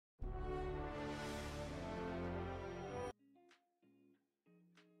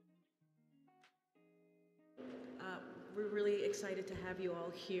excited to have you all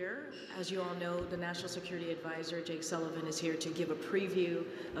here. As you all know, the National Security Advisor, Jake Sullivan, is here to give a preview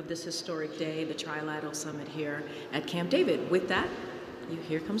of this historic day, the Trilateral Summit here at Camp David. With that,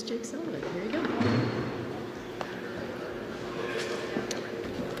 here comes Jake Sullivan. Here you go.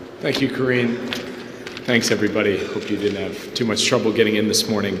 Thank you, Corinne. Thanks, everybody. Hope you didn't have too much trouble getting in this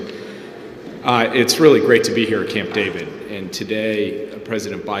morning. It's really great to be here at Camp David, and today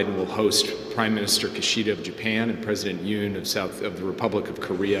President Biden will host Prime Minister Kishida of Japan and President Yoon of the Republic of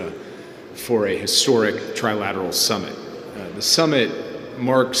Korea for a historic trilateral summit. The summit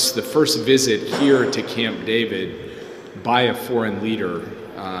marks the first visit here to Camp David by a foreign leader,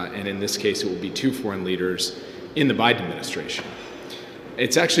 and in this case it will be two foreign leaders in the Biden administration.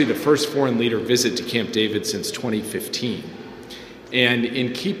 It's actually the first foreign leader visit to Camp David since 2015. And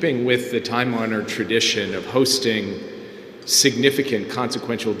in keeping with the time-honored tradition of hosting significant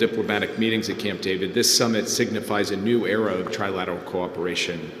consequential diplomatic meetings at Camp David, this summit signifies a new era of trilateral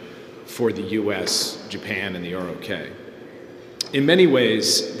cooperation for the U.S., Japan, and the ROK. In many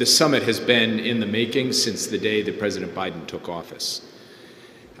ways, the summit has been in the making since the day that President Biden took office.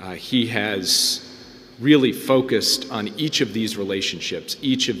 He has really focused on each of these relationships,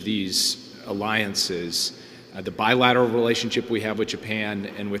 each of these alliances, the bilateral relationship we have with Japan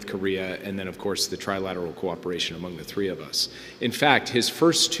and with Korea, and then, of course, the trilateral cooperation among the three of us. In fact, his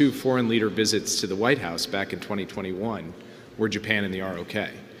first two foreign leader visits to the White House back in 2021 were Japan and the ROK.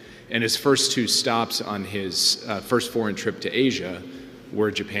 And his first two stops on his first foreign trip to Asia were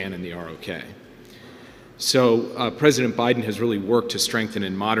Japan and the ROK. So President Biden has really worked to strengthen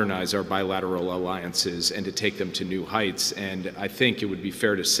and modernize our bilateral alliances and to take them to new heights. And I think it would be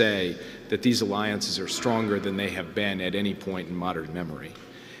fair to say that these alliances are stronger than they have been at any point in modern memory.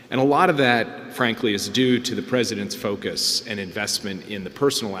 And a lot of that, frankly, is due to the President's focus and investment in the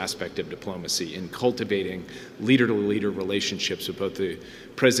personal aspect of diplomacy, in cultivating leader-to-leader relationships with both the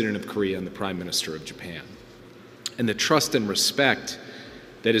President of Korea and the Prime Minister of Japan. And the trust and respect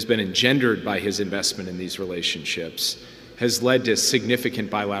that has been engendered by his investment in these relationships has led to significant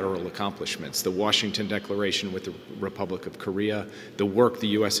bilateral accomplishments. The Washington Declaration with the Republic of Korea, the work the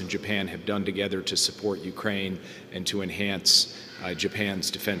U.S. and Japan have done together to support Ukraine and to enhance Japan's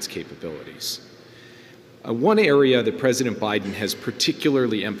defense capabilities. One area that President Biden has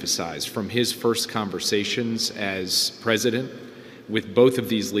particularly emphasized from his first conversations as president with both of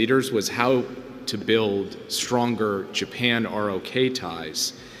these leaders was how to build stronger Japan-ROK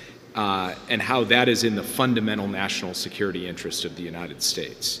ties, and how that is in the fundamental national security interest of the United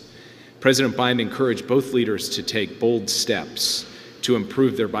States. President Biden encouraged both leaders to take bold steps to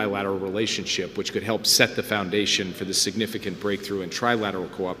improve their bilateral relationship, which could help set the foundation for the significant breakthrough in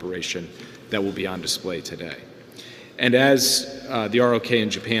trilateral cooperation that will be on display today. And as the ROK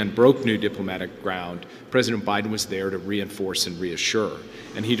and Japan broke new diplomatic ground, President Biden was there to reinforce and reassure,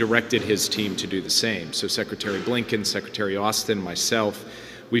 and he directed his team to do the same. So Secretary Blinken, Secretary Austin, myself,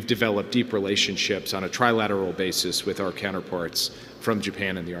 we've developed deep relationships on a trilateral basis with our counterparts from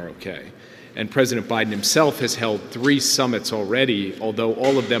Japan and the ROK. And President Biden himself has held 3 summits already, although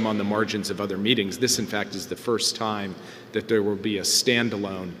all of them on the margins of other meetings. This, in fact, is the first time that there will be a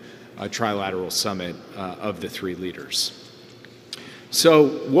standalone trilateral summit of the 3 leaders. So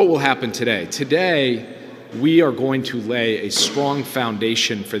what will happen today? Today, we are going to lay a strong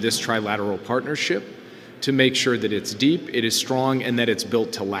foundation for this trilateral partnership to make sure that it's deep, it is strong, and that it's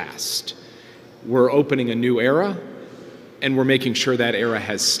built to last. We're opening a new era, and we're making sure that era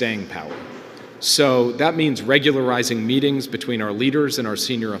has staying power. So that means regularizing meetings between our leaders and our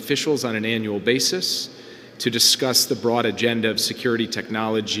senior officials on an annual basis to discuss the broad agenda of security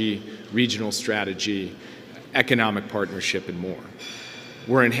technology, regional strategy, economic partnership, and more.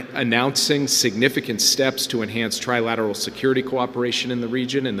 We're announcing significant steps to enhance trilateral security cooperation in the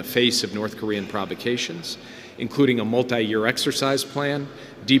region in the face of North Korean provocations, including a multi-year exercise plan,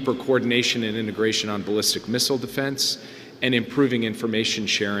 deeper coordination and integration on ballistic missile defense, and improving information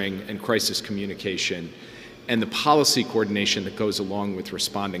sharing and crisis communication, and the policy coordination that goes along with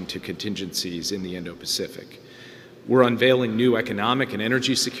responding to contingencies in the Indo-Pacific. We're unveiling new economic and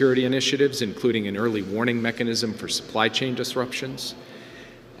energy security initiatives, including an early warning mechanism for supply chain disruptions.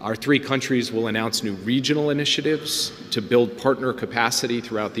 Our 3 countries will announce new regional initiatives to build partner capacity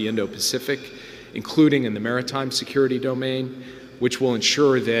throughout the Indo-Pacific, including in the maritime security domain, which will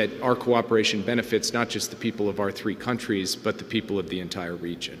ensure that our cooperation benefits not just the people of our 3 countries, but the people of the entire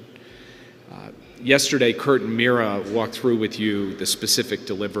region. Yesterday, Kurt and Mira walked through with you the specific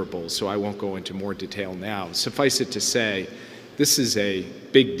deliverables, so I won't go into more detail now. Suffice it to say, this is a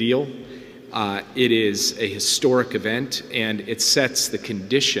big deal. It is a historic event, and it sets the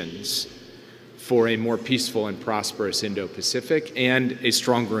conditions for a more peaceful and prosperous Indo-Pacific and a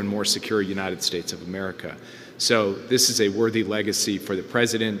stronger and more secure United States of America. So this is a worthy legacy for the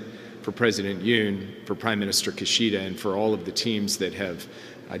President, for President Yoon, for Prime Minister Kishida, and for all of the teams that have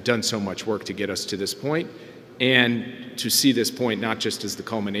done so much work to get us to this point, and to see this point not just as the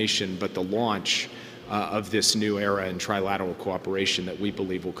culmination, but the launch of this new era in trilateral cooperation that we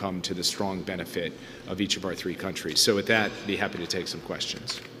believe will come to the strong benefit of each of our three countries. So with that, I'd be happy to take some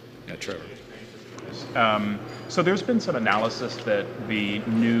questions. Yeah, Trevor. So there's been some analysis that the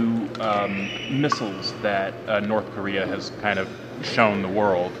new missiles that North Korea has kind of shown the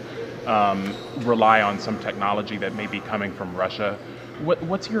world rely on some technology that may be coming from Russia.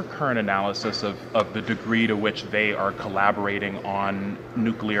 What's your current analysis of the degree to which they are collaborating on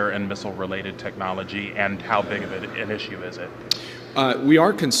nuclear and missile-related technology, and how big of an issue is it? We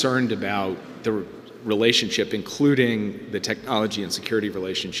are concerned about the relationship, including the technology and security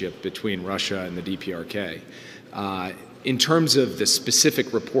relationship between Russia and the DPRK. In terms of the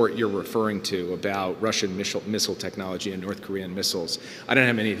specific report you're referring to about Russian missile technology and North Korean missiles, I don't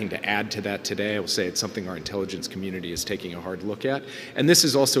have anything to add to that today. I will say it's something our intelligence community is taking a hard look at. And this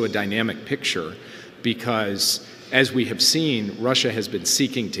is also a dynamic picture because, as we have seen, Russia has been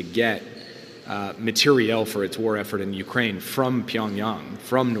seeking to get materiel for its war effort in Ukraine from Pyongyang,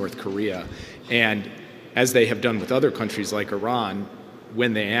 from North Korea. And as they have done with other countries like Iran,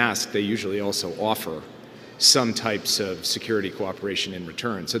 when they ask, they usually also offer some types of security cooperation in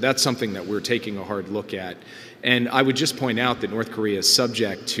return. So that's something that we're taking a hard look at. And I would just point out that North Korea is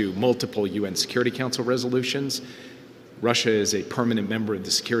subject to multiple UN Security Council resolutions. Russia is a permanent member of the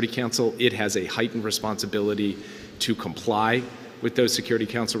Security Council. It has a heightened responsibility to comply with those Security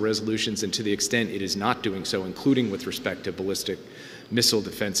Council resolutions, and to the extent it is not doing so, including with respect to ballistic missile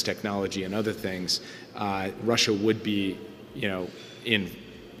defense technology and other things, Russia would be, in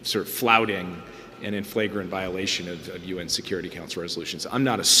sort of flouting and in flagrant violation of UN Security Council resolutions. I'm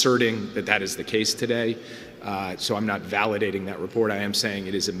not asserting that that is the case today, so I'm not validating that report. I am saying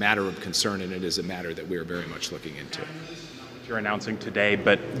it is a matter of concern, and it is a matter that we are very much looking into. You're announcing today,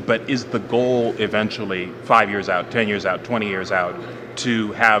 but is the goal eventually 5 years out, 10 years out, 20 years out,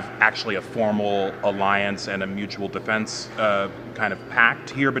 to have actually a formal alliance and a mutual defense kind of pact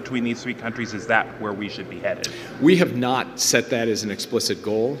here between these three countries? Is that where we should be headed? We have not set that as an explicit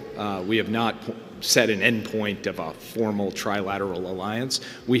goal. We have not set an endpoint of a formal trilateral alliance.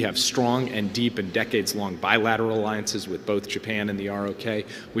 We have strong and deep and decades-long bilateral alliances with both Japan and the ROK.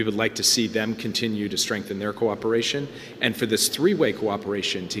 We would like to see them continue to strengthen their cooperation, and for this three-way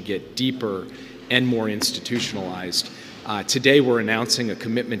cooperation to get deeper and more institutionalized. Today we're announcing a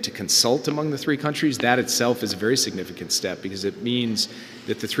commitment to consult among the three countries. That itself is a very significant step because it means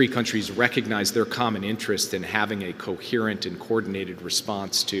that the three countries recognize their common interest in having a coherent and coordinated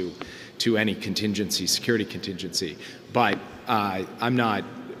response to any contingency, security contingency. But I'm not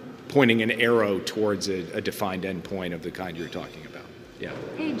pointing an arrow towards a defined endpoint of the kind you're talking about. Yeah.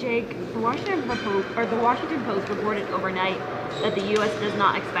 Hey Jake, the Washington Post reported overnight that the U.S. does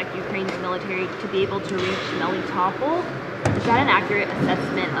not expect Ukraine's military to be able to reach Melitopol. Is that an accurate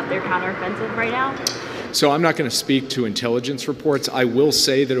assessment of their counteroffensive right now? So I'm not going to speak to intelligence reports. I will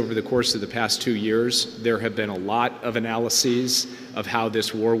say that over the course of the past 2 years, there have been a lot of analyses of how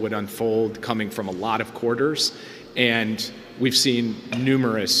this war would unfold coming from a lot of quarters, and we've seen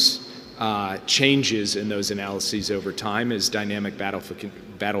numerous changes in those analyses over time as dynamic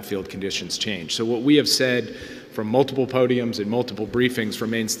battlefield conditions change. So what we have said from multiple podiums and multiple briefings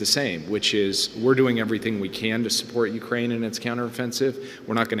remains the same, which is we're doing everything we can to support Ukraine in its counteroffensive.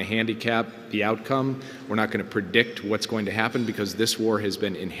 We're not going to handicap the outcome. We're not going to predict what's going to happen because this war has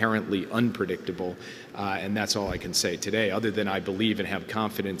been inherently unpredictable, and that's all I can say today, other than I believe and have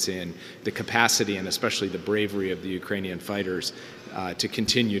confidence in the capacity and especially the bravery of the Ukrainian fighters to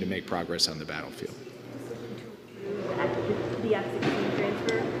continue to make progress on the battlefield. The F-16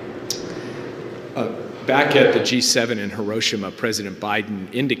 transfer? Back at the G7 in Hiroshima, President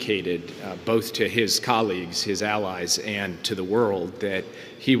Biden indicated both to his colleagues, his allies, and to the world that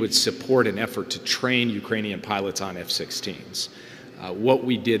he would support an effort to train Ukrainian pilots on F-16s. What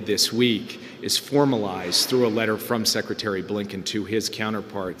we did this week is formalize through a letter from Secretary Blinken to his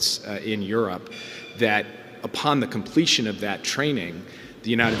counterparts in Europe that upon the completion of that training, the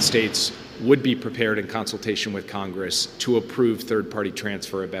United States would be prepared in consultation with Congress to approve third-party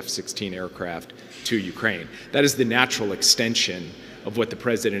transfer of F-16 aircraft to Ukraine. That is the natural extension of what the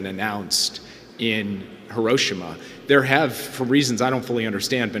President announced in Hiroshima. There have, for reasons I don't fully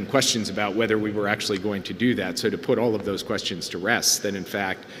understand, been questions about whether we were actually going to do that. So to put all of those questions to rest, that in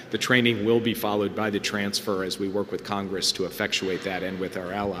fact the training will be followed by the transfer as we work with Congress to effectuate that and with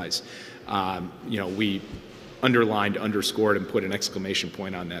our allies. We underlined, underscored, and put an exclamation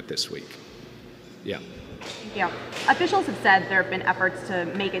point on that this week. Yeah. Yeah. Officials have said there have been efforts to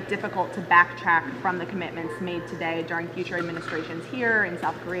make it difficult to backtrack from the commitments made today during future administrations here in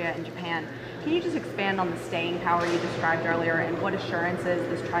South Korea and Japan. Can you just expand on the staying power you described earlier and what assurances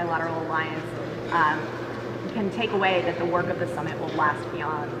this trilateral alliance can take away that the work of the summit will last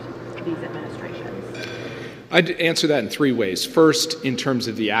beyond these administrations? I'd answer that in three ways. First, in terms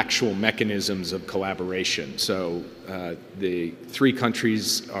of the actual mechanisms of collaboration. So the three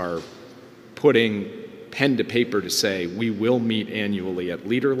countries are putting pen to paper to say we will meet annually at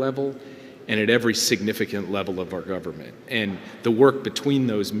leader level and at every significant level of our government. And the work between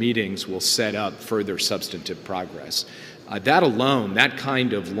those meetings will set up further substantive progress. That alone, that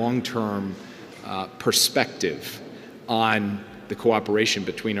kind of long-term perspective on the cooperation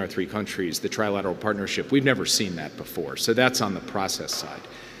between our three countries, the trilateral partnership, we've never seen that before. So that's on the process side.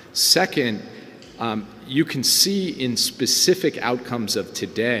 Second, you can see in specific outcomes of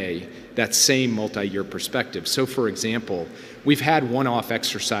today that same multi-year perspective. So for example, we've had one-off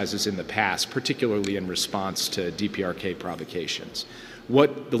exercises in the past, particularly in response to DPRK provocations.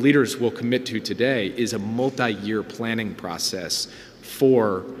 What the leaders will commit to today is a multi-year planning process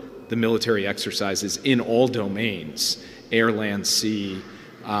for the military exercises in all domains, air, land, sea,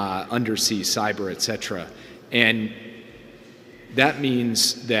 undersea, cyber, etc. And that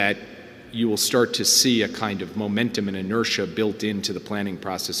means that you will start to see a kind of momentum and inertia built into the planning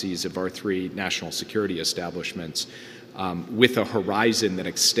processes of our three national security establishments with a horizon that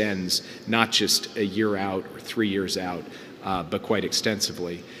extends not just a year out or 3 years out, but quite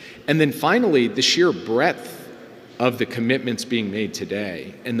extensively. And then finally, the sheer breadth of the commitments being made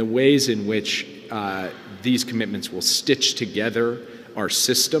today and the ways in which these commitments will stitch together our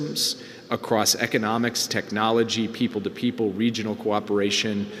systems across economics, technology, people-to-people, regional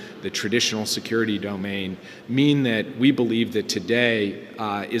cooperation, the traditional security domain, mean that we believe that today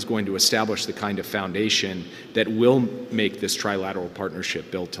is going to establish the kind of foundation that will make this trilateral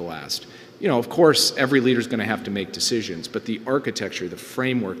partnership built to last. Of course, every leader is going to have to make decisions, but the architecture, the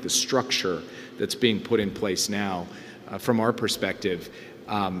framework, the structure that's being put in place now, from our perspective,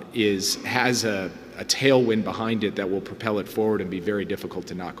 has a tailwind behind it that will propel it forward and be very difficult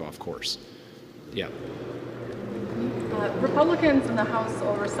to knock off course. Yeah. Republicans in the House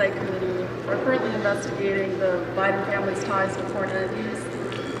Oversight Committee are currently investigating the Biden family's ties to foreign entities.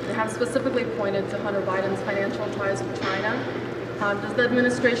 They have specifically pointed to Hunter Biden's financial ties with China. Does the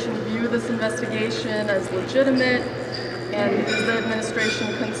administration view this investigation as legitimate? And is the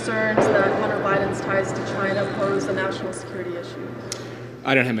administration concerned that Hunter Biden's ties to China pose a national security issue?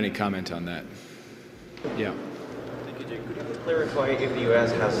 I don't have any comment on that. Yeah. Thank you, Jake. Could you please clarify if the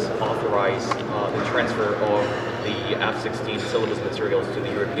U.S. has authorized the transfer of the F-16 syllabus materials to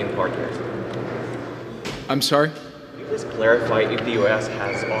the European partners? I'm sorry? Could you please clarify if the U.S.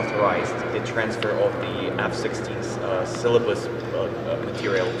 has authorized the transfer of the F-16's syllabus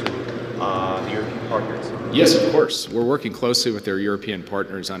material to the European partners? Yes, of course. We're working closely with our European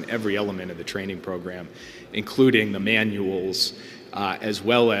partners on every element of the training program, including the manuals, as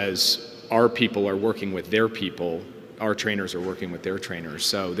well as our people are working with their people, our trainers are working with their trainers.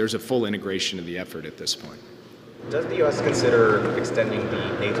 So there's a full integration of the effort at this point. Does the U.S. consider extending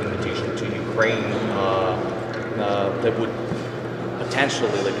the NATO invitation to Ukraine that would potentially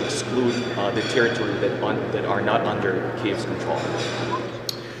exclude the territory that are not under Kiev's control?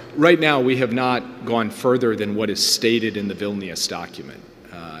 Right now, we have not gone further than what is stated in the Vilnius document.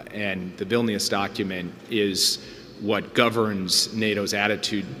 And the Vilnius document is what governs NATO's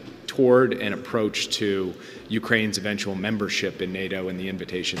attitude toward and approach to Ukraine's eventual membership in NATO and the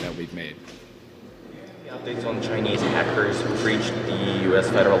invitation that we've made. Any updates on Chinese hackers who breached the U.S.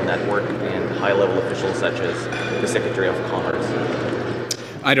 federal network and high-level officials such as the Secretary of Commerce?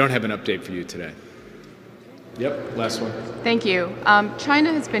 I don't have an update for you today. Yep, last one. Thank you.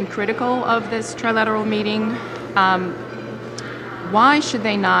 China has been critical of this trilateral meeting. Why should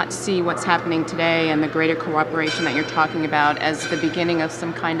they not see what's happening today and the greater cooperation that you're talking about as the beginning of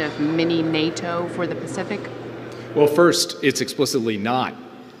some kind of mini NATO for the Pacific? Well, first, it's explicitly not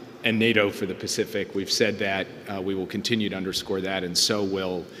a NATO for the Pacific. We've said that. We will continue to underscore that, and so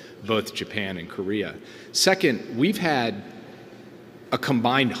will both Japan and Korea. Second, we've had a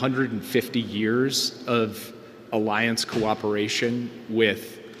combined 150 years of alliance cooperation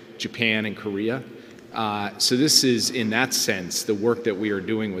with Japan and Korea. So this is, in that sense, the work that we are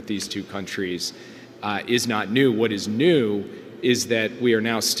doing with these two countries is not new. What is new is that we are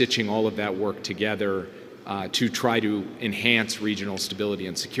now stitching all of that work together to try to enhance regional stability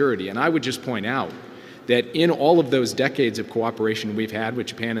and security. And I would just point out that in all of those decades of cooperation we've had with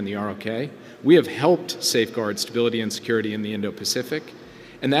Japan and the ROK, we have helped safeguard stability and security in the Indo-Pacific,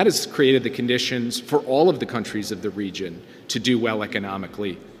 and that has created the conditions for all of the countries of the region to do well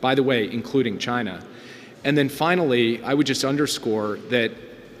economically, by the way, including China. And then finally, I would just underscore that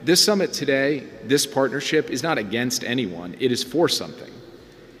this summit today, this partnership is not against anyone, it is for something.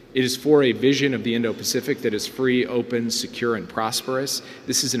 It is for a vision of the Indo-Pacific that is free, open, secure, and prosperous.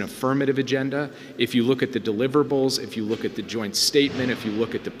 This is an affirmative agenda. If you look at the deliverables, if you look at the joint statement, if you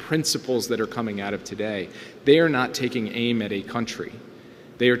look at the principles that are coming out of today, they are not taking aim at a country.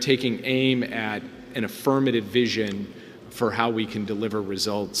 They are taking aim at an affirmative vision for how we can deliver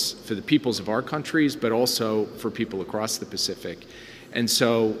results for the peoples of our countries, but also for people across the Pacific. And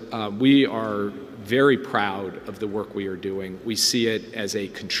so we are very proud of the work we are doing. We see it as a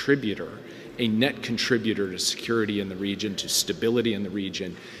contributor, a net contributor to security in the region, to stability in the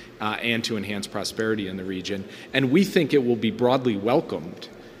region, and to enhance prosperity in the region. And we think it will be broadly welcomed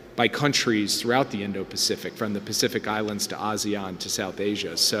by countries throughout the Indo-Pacific, from the Pacific Islands to ASEAN to South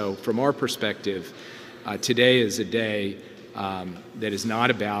Asia. So from our perspective, today is a day that is not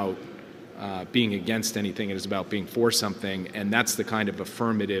about being against anything, it is about being for something, and that's the kind of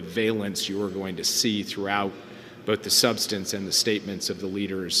affirmative valence you are going to see throughout both the substance and the statements of the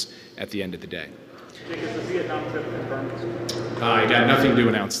leaders at the end of the day. Jake, is the Vietnam trip confirmed? I got nothing to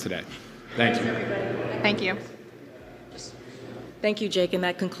announce today. Thank you. Thank you. Thank you, Jake, and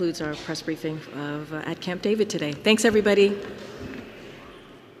that concludes our press briefing at Camp David today. Thanks, everybody.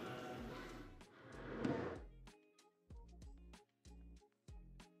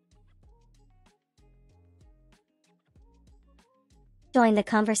 Join the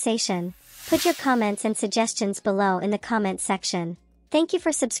conversation. Put your comments and suggestions below in the comments section. Thank you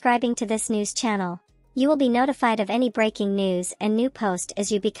for subscribing to this news channel. You will be notified of any breaking news and new post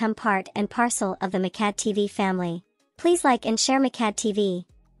as you become part and parcel of the MCAD TV family. Please like and share MCAD TV.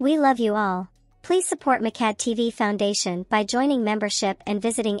 We love you all. Please support MCAD TV Foundation by joining membership and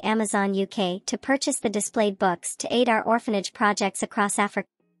visiting Amazon UK to purchase the displayed books to aid our orphanage projects across Africa.